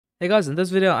Hey guys, in this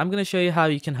video, I'm going to show you how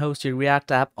you can host your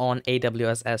React app on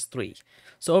AWS S3.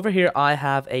 So over here, I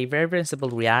have a very simple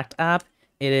React app.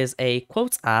 It is a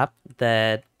quotes app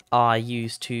that I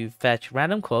use to fetch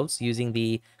random quotes using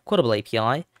the Quotable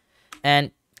API. And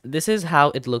this is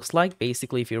how it looks like.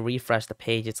 Basically, if you refresh the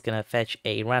page, it's going to fetch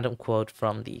a random quote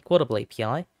from the Quotable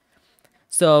API.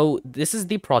 So this is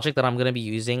the project that I'm going to be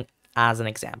using as an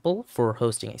example for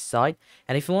hosting a site.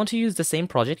 And if you want to use the same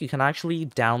project, you can actually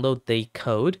download the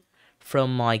code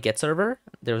from my Git server.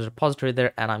 There's a repository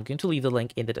there, and I'm going to leave the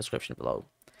link in the description below.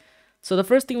 So the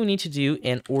first thing we need to do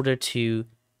in order to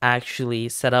actually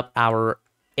set up our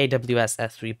AWS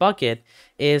S3 bucket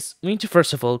is we need to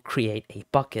first of all create a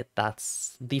bucket.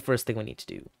 That's the first thing we need to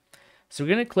do. So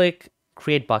we're going to click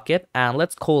create bucket, and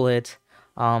let's call it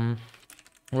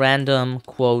random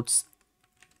quotes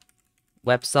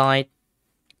website.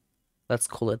 Let's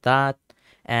call it that.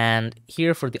 And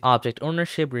here for the object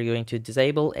ownership, we're going to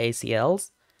disable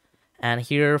ACLs. And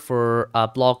here for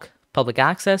block public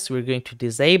access, we're going to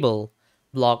disable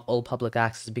block all public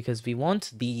access because we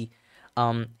want the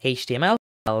HTML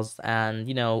files and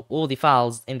all the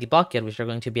files in the bucket, which are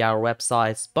going to be our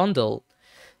website's bundle,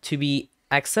 to be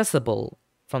accessible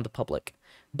from the public.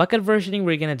 Bucket versioning,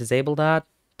 we're going to disable that.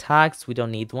 Tags, we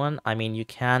don't need one. I mean, you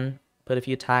can put a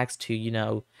few tags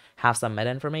to have some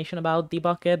meta information about the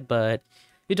bucket, but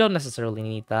you don't necessarily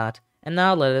need that. And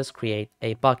now let us create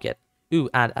a bucket. Ooh,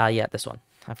 and yeah, this one.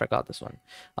 I forgot this one.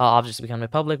 Objects become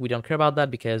public. We don't care about that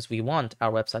because we want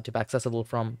our website to be accessible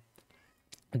from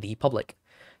the public.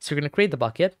 So we're going to create the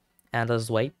bucket, and let's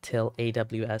wait till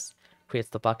AWS creates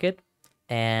the bucket.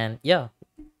 And yeah,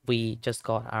 we just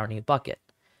got our new bucket.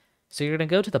 So you're going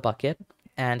to go to the bucket,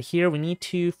 and here we need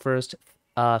to first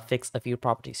fix a few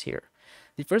properties here.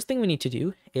 The first thing we need to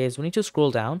do is we need to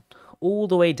scroll down all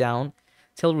the way down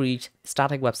till we reach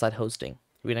static website hosting.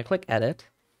 We're going to click edit,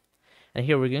 and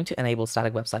here we're going to enable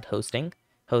static website hosting,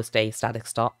 host a static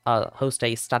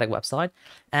website,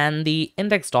 and the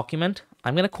index document,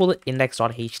 I'm going to call it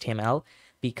index.html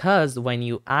because when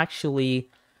you actually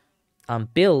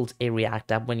build a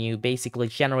React app, when you basically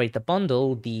generate the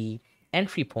bundle, the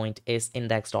entry point is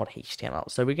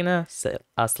index.html. So we're going to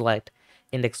select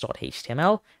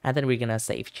index.html, and then we're going to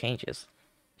save changes.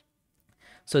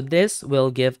 So this will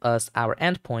give us our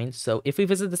endpoint. So if we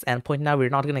visit this endpoint now, we're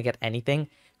not going to get anything.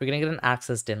 We're going to get an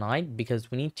access denied because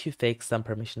we need to fix some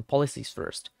permission policies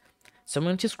first. So I'm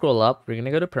going to scroll up. We're going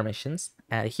to go to permissions,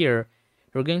 and here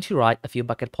we're going to write a few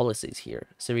bucket policies here.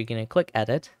 So we're going to click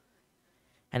edit,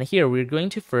 and here we're going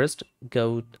to first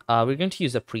go, we're going to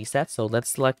use a preset. So let's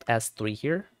select S3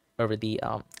 here over the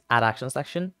add action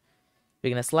section. We're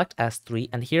going to select S3,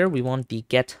 and here we want the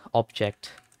get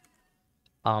object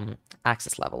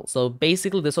access level. So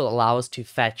basically this will allow us to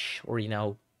fetch or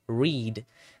read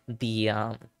the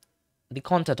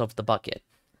content of the bucket.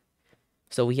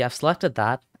 So we have selected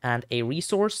that, and a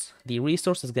resource. The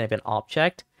resource is going to be an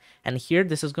object, and here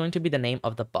this is going to be the name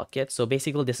of the bucket. So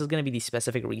basically this is going to be the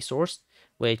specific resource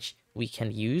which we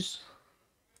can use.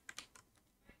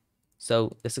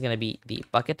 So this is going to be the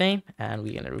bucket name, and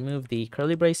we're going to remove the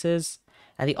curly braces.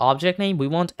 And the object name, we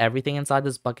want everything inside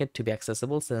this bucket to be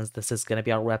accessible since this is going to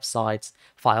be our website's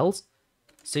files.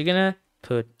 So you're going to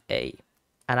put an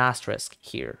asterisk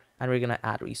here, and we're going to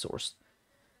add resource.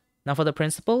 Now for the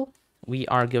principal, we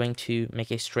are going to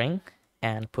make a string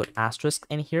and put asterisk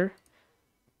in here.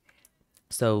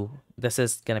 So this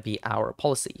is going to be our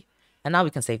policy. And now we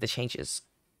can save the changes.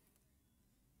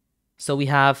 So we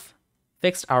have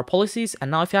fixed our policies,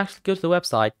 and now if you actually go to the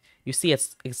website, you see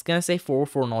it's going to say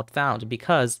 404 not found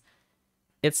because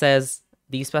it says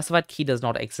the specified key does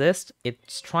not exist.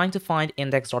 It's trying to find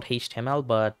index.html,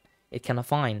 but it cannot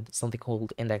find something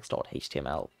called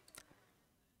index.html.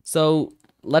 So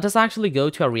let us actually go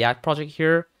to our React project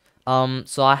here.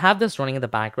 So I have this running in the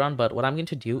background, but what I'm going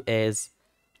to do is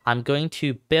I'm going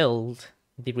to build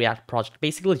the React project,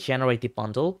 basically generate the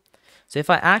bundle. So if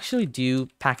I actually do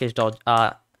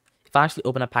if I actually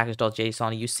open up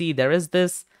package.json, you see there is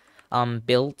this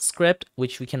build script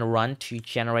which we can run to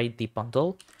generate the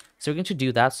bundle. So we're going to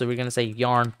do that. So we're going to say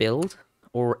yarn build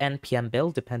or npm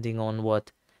build depending on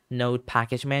what node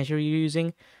package manager you're using,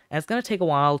 and it's going to take a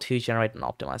while to generate an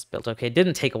optimized build. Okay, it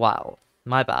didn't take a while,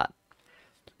 my bad.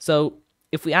 So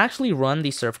if we actually run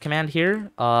the serve command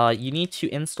here, you need to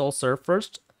install serve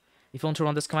first if you want to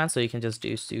run this command. So you can just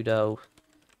do sudo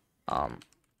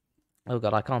oh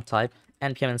god, I can't type,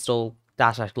 npm install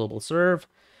 -- global serve.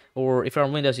 Or if you're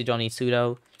on Windows, you don't need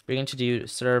sudo. We're going to do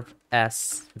serve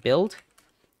s build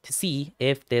to see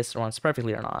if this runs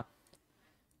perfectly or not.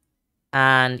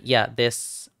 And yeah,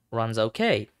 this runs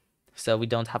okay. So we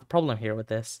don't have a problem here with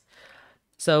this.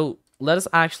 So let us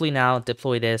actually now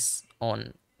deploy this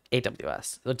on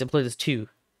AWS, or deploy this to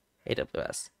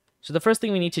AWS. So the first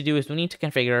thing we need to do is we need to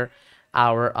configure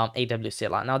our AWS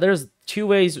CLI. Now there's two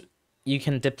ways you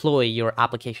can deploy your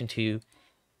application to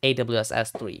AWS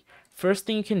S3. First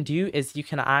thing you can do is you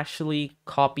can actually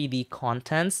copy the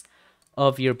contents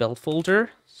of your build folder.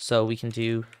 So we can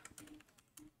do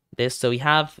this. So we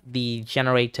have the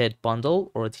generated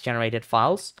bundle or the generated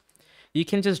files. You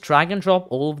can just drag and drop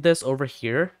all of this over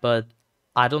here, but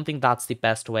I don't think that's the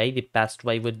best way. The best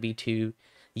way would be to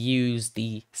use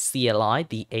the CLI,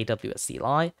 the AWS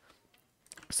CLI.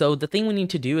 So the thing we need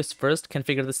to do is first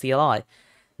configure the CLI.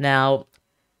 Now,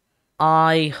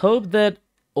 I hope that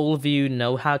all of you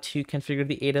know how to configure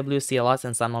the AWS CLI,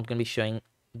 since I'm not going to be showing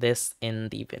this in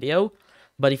the video.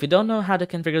 But if you don't know how to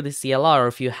configure the CLI, or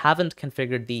if you haven't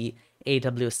configured the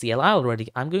AWS CLI already,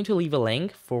 I'm going to leave a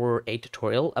link for a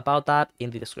tutorial about that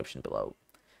in the description below.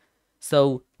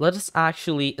 So let us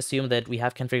actually assume that we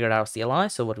have configured our CLI.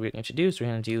 So what we're going to do is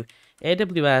we're going to do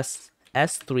AWS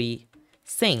S3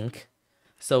 sync.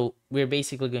 So we're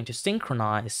basically going to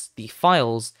synchronize the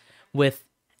files with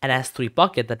an S3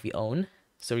 bucket that we own.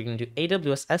 So we're going to do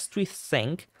AWS S3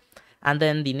 sync, and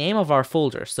then the name of our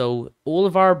folder. So all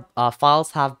of our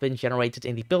files have been generated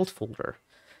in the build folder.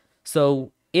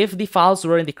 So if the files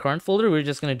were in the current folder, we're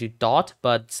just going to do dot,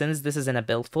 but since this is in a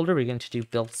build folder, we're going to do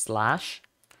build slash.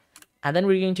 And then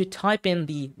we're going to type in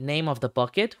the name of the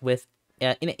bucket with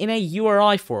in a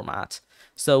URI format.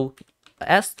 So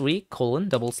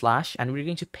S3://, and we're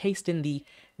going to paste in the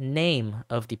name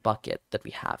of the bucket that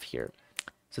we have here.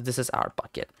 So this is our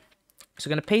bucket. So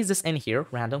we're going to paste this in here,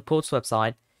 random posts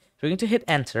website. We're going to hit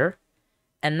enter,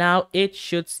 and now it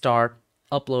should start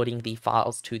uploading the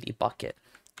files to the bucket.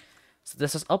 So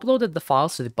this has uploaded the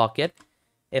files to the bucket.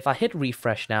 If I hit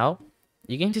refresh now,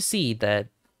 you're going to see that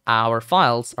our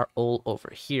files are all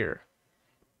over here.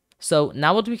 So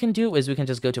now what we can do is we can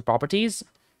just go to properties,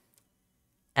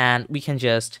 and we can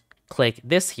just click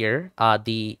this here,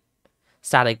 the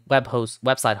static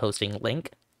website hosting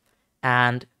link,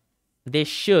 and this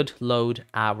should load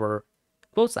our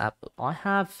quotes app. I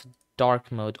have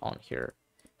dark mode on here.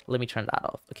 Let me turn that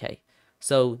off. Okay,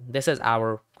 so this is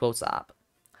our quotes app.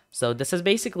 So this is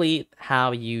basically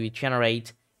how you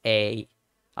generate a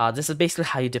this is basically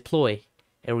how you deploy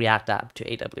a React app to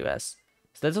AWS.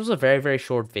 So this was a very, very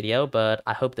short video, but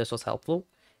I hope this was helpful.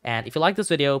 And if you like this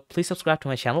video, please subscribe to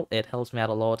my channel. It helps me out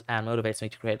a lot and motivates me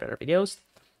to create better videos.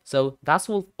 So that's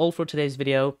all for today's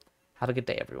video. Have a good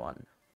day, everyone.